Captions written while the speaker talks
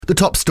The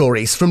top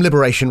stories from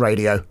Liberation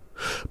Radio.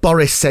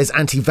 Boris says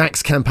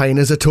anti-vax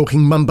campaigners are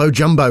talking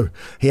mumbo-jumbo.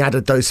 He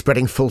added those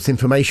spreading false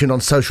information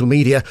on social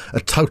media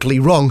are totally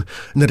wrong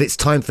and that it's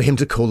time for him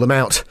to call them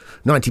out.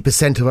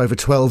 90% of over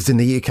 12s in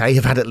the UK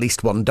have had at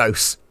least one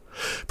dose.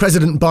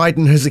 President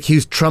Biden has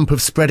accused Trump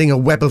of spreading a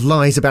web of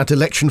lies about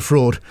election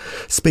fraud.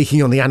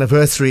 Speaking on the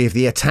anniversary of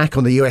the attack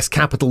on the US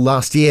Capitol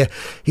last year,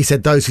 he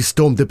said those who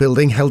stormed the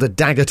building held a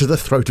dagger to the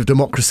throat of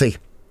democracy.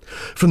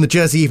 From the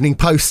Jersey Evening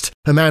Post,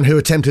 a man who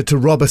attempted to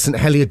rob a St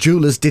Helier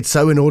jewellers did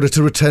so in order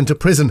to return to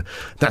prison.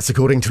 That's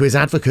according to his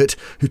advocate,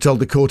 who told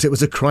the court it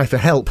was a cry for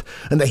help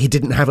and that he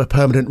didn't have a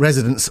permanent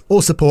residence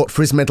or support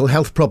for his mental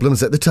health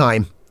problems at the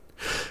time.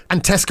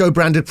 And Tesco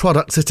branded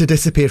products are to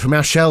disappear from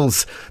our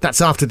shelves.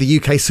 That's after the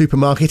UK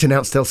supermarket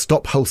announced they'll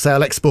stop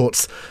wholesale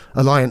exports.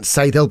 Alliance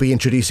say they'll be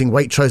introducing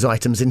Waitrose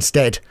items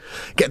instead.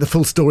 Get the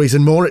full stories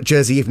and more at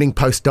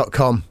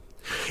jerseyeveningpost.com.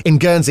 In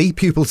Guernsey,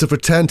 pupils have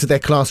returned to their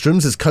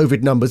classrooms as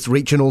COVID numbers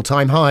reach an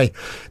all-time high.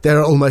 There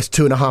are almost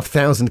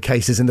 2,500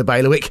 cases in the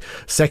bailiwick.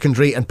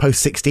 Secondary and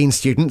post-16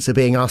 students are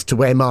being asked to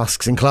wear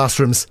masks in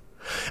classrooms.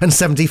 And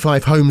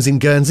 75 homes in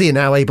Guernsey are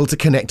now able to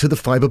connect to the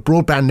fibre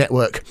broadband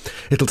network.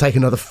 It'll take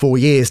another 4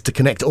 years to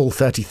connect all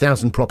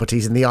 30,000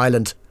 properties in the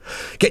island.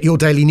 Get your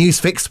daily news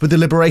fix with the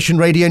Liberation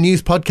Radio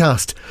News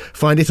podcast.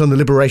 Find it on the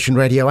Liberation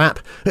Radio app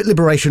at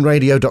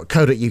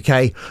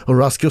liberationradio.co.uk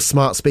or ask your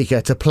smart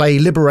speaker to play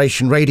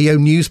Liberation Radio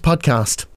News podcast.